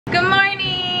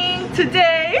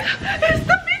Today is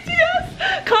the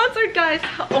BTS concert, guys.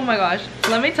 Oh my gosh,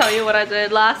 let me tell you what I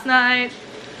did last night.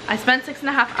 I spent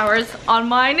 6.5 hours on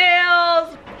my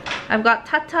nails. I've got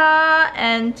Tata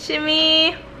and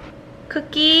Chimmy,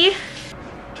 Cookie,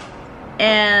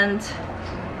 and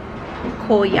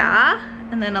Koya,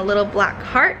 and then a little black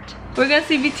heart. We're gonna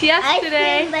see BTS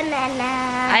today. Ice cream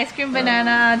banana. Ice cream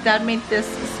banana. Dad made this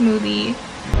smoothie.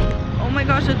 Oh my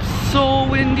gosh, it's so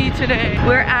windy today.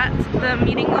 We're at the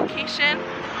meeting location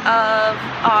of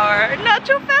our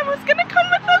NachoFam who's gonna come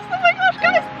with us. Oh my gosh,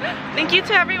 guys. Thank you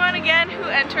to everyone again who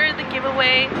entered the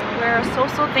giveaway. We're so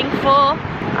thankful.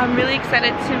 I'm really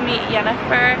excited to meet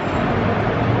Jennifer.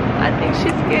 I think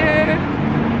she's scared.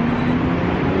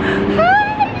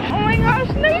 Hi! Oh my gosh,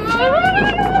 nice.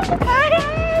 Hi!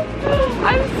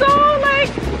 I'm so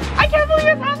I can't believe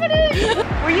it's happening.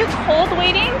 Were you cold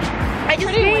waiting? I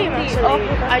just came actually.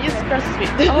 Okay. I just pressed speed.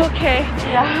 Okay.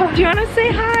 Yeah. Do you want to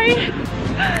say hi?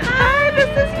 Hi, this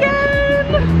is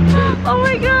Yen. Oh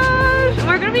my gosh.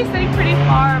 We're gonna be sitting pretty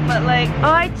far, but like.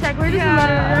 Oh, I checked. We're just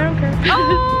I don't care.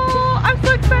 Oh, I'm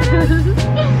so excited.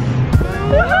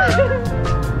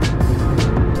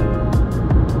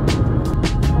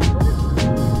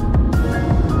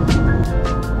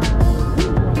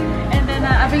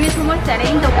 I bring it to my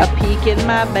setting. A peek in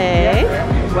my bag.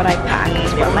 What I packed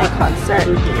for my concert.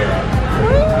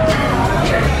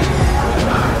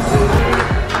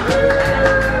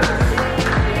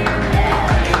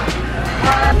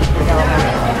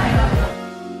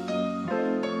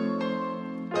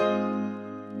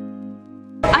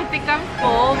 I think I'm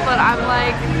full, but I'm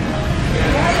like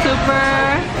super.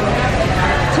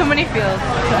 Too many feels.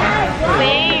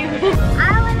 Same.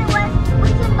 I went west. We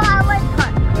can buy a west car.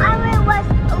 I went west.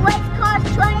 A west car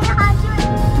 200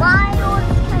 miles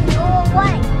can go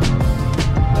away.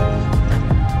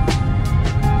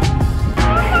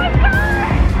 Oh my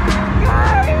god!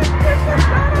 Guys, this is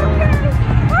not okay.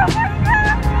 Oh my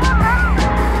god! I'm not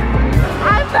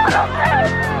okay.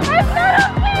 I'm not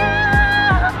okay.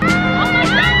 Oh my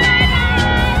god!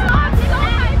 I'm so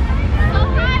hyped. So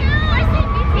hyped. We're seeing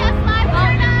BTS live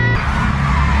right now.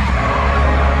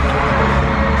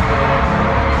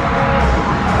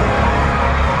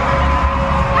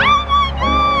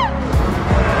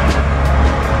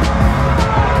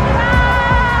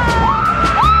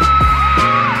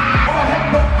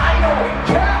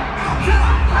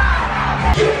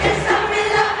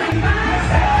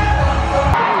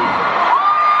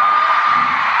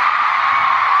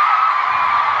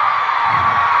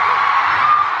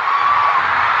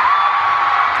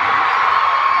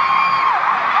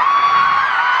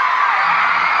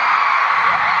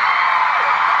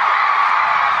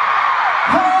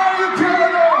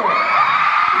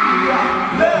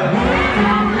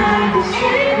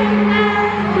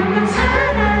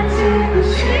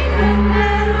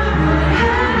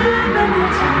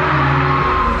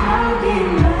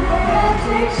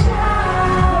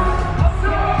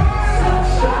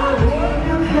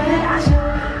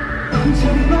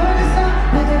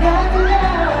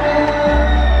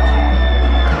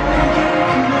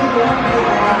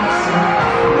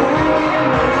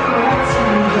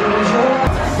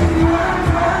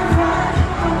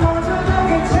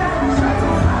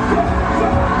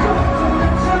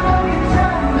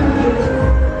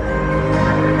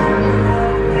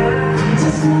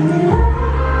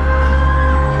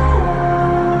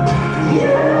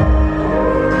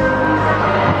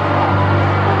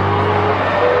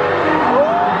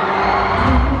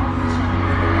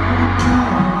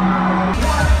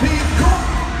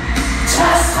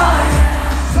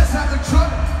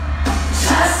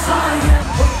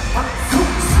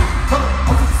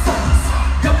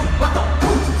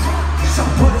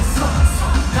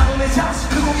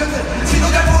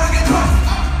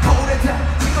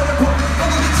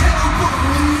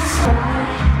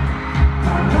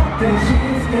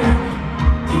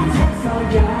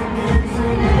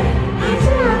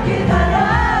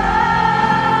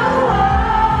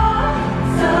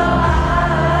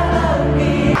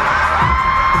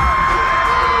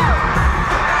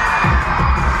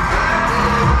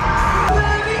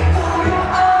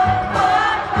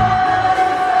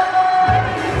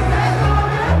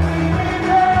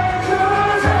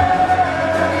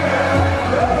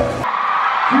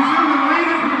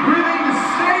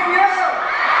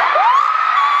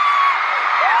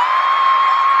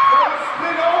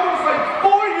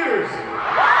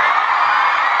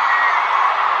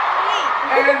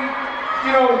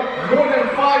 you know, more than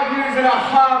 5 years and a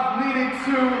half needed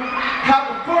to have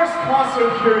the first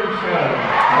concert here in Canada.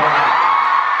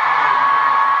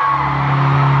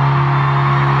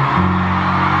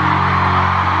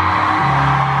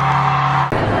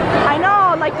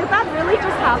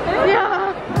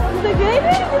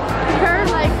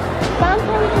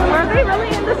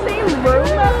 same room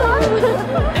as us?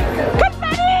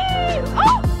 Confetti!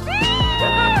 Oh,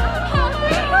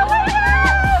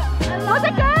 was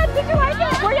it good? Did you like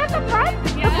it? Were you at the front?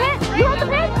 Yeah. The pit? You were at the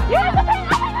pit? You were at the pit?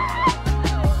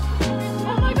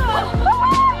 Oh my god!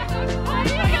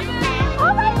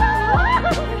 Oh my god!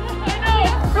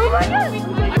 Oh my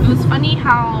god! It was funny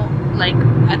how, like,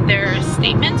 at their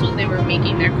statements when they were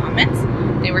making their comments,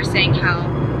 they were saying how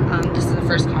this is the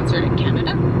first concert in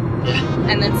Canada.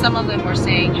 And then some of them were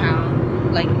saying how,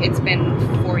 like, it's been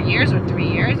 4 years or 3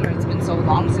 years, or it's been so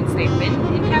long since they've been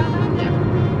in Canada.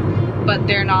 But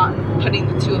they're not putting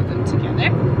the two of them together.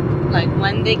 Like,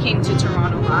 when they came to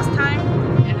Toronto last time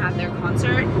and had their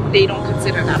concert, they don't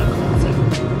consider that a concert.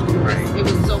 Right. It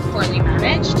was so poorly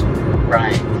managed.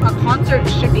 Right. A concert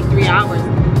should be 3 hours.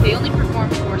 They only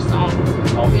performed 4 songs.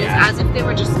 Oh, It was yeah. as if they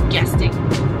were just guesting.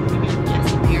 I mean,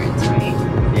 guest appearance, right?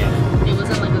 Yeah. It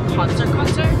wasn't like a concert.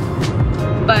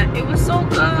 But it was so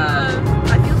good.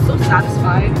 I feel so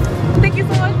satisfied. Thank you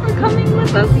so much for coming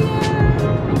with us here.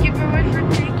 Thank you very much for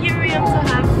taking me. I'm so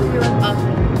happy to be with us.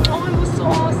 Oh, it was so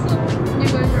awesome. You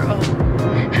guys are awesome.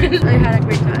 I had a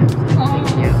great time. So thank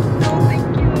you. Oh, thank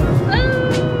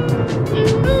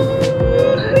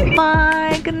you.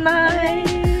 Bye. Good night.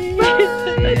 Yeah,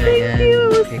 Thank you.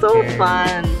 It was take so care.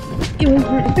 fun.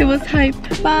 It was hype.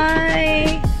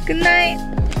 Bye. Good night.